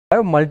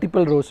have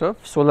multiple rows of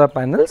solar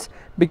panels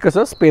because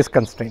of space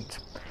constraints.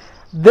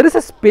 There is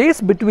a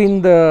space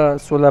between the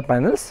solar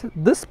panels.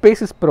 This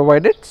space is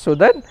provided so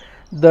that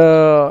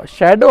the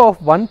shadow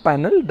of one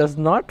panel does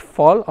not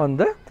fall on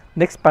the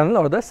next panel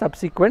or the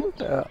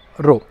subsequent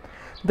row.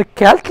 The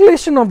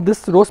calculation of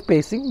this row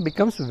spacing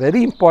becomes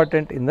very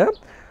important in the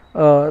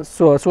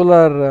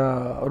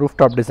solar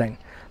rooftop design.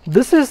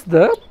 This is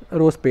the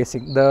row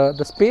spacing.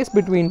 The space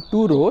between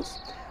two rows,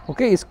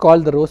 okay, is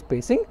called the row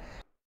spacing.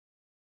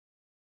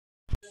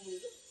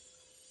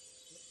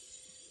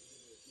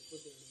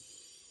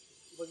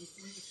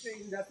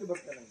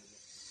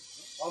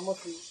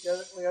 Almost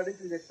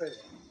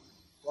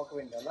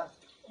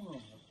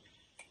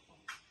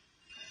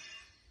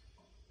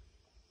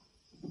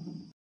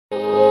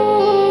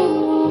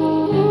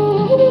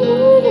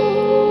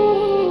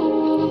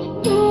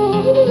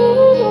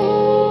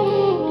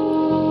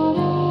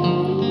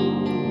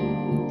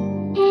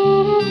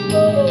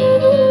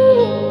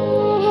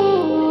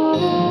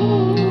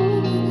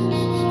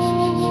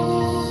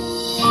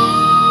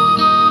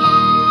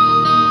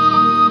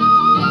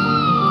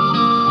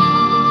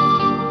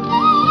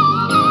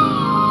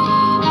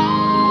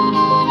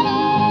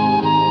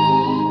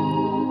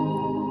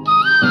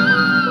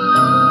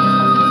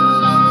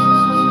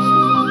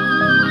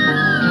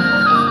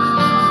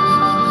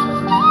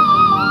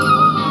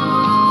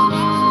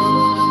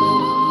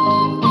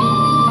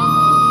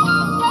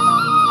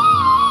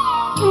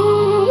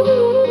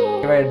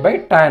by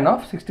tan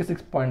of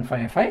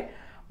 66.55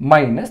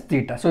 minus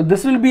theta. So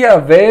this will be a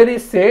very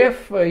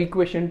safe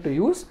equation to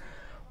use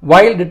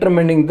while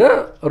determining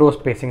the row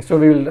spacing. So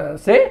we will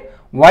say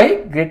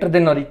y greater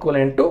than or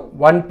equivalent to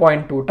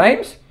 1.2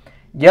 times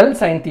L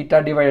sin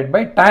theta divided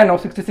by tan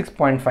of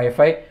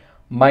 66.55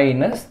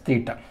 minus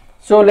theta.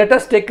 So let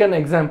us take an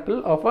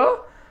example of a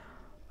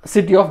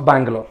city of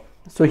Bangalore.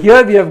 So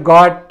here we have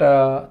got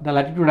the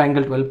latitude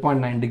angle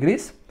 12.9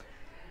 degrees.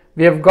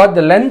 We have got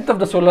the length of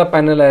the solar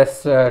panel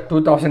as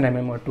 2000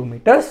 mm or 2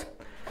 meters.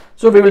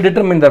 So we will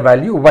determine the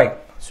value y.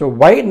 So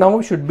y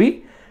now should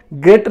be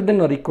greater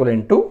than or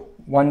equivalent to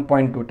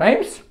 1.2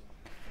 times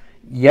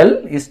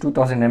L is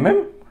 2000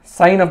 mm,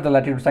 sine of the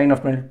latitude, sine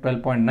of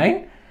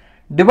 12.9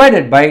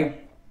 divided by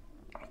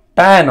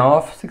tan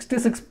of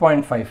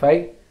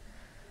 66.55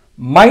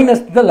 minus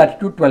the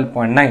latitude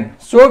 12.9.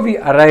 So we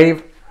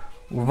arrive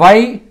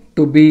y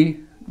to be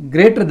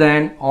greater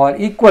than or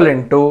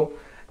equivalent to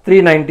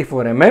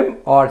 394 mm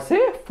or say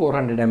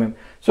 400 mm.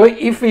 So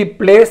if we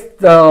place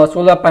the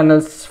solar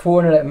panels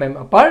 400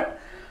 mm apart,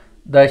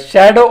 the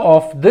shadow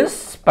of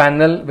this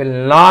panel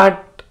will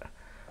not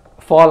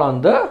fall on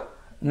the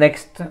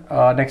next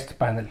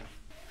panel.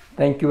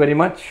 Thank you very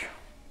much.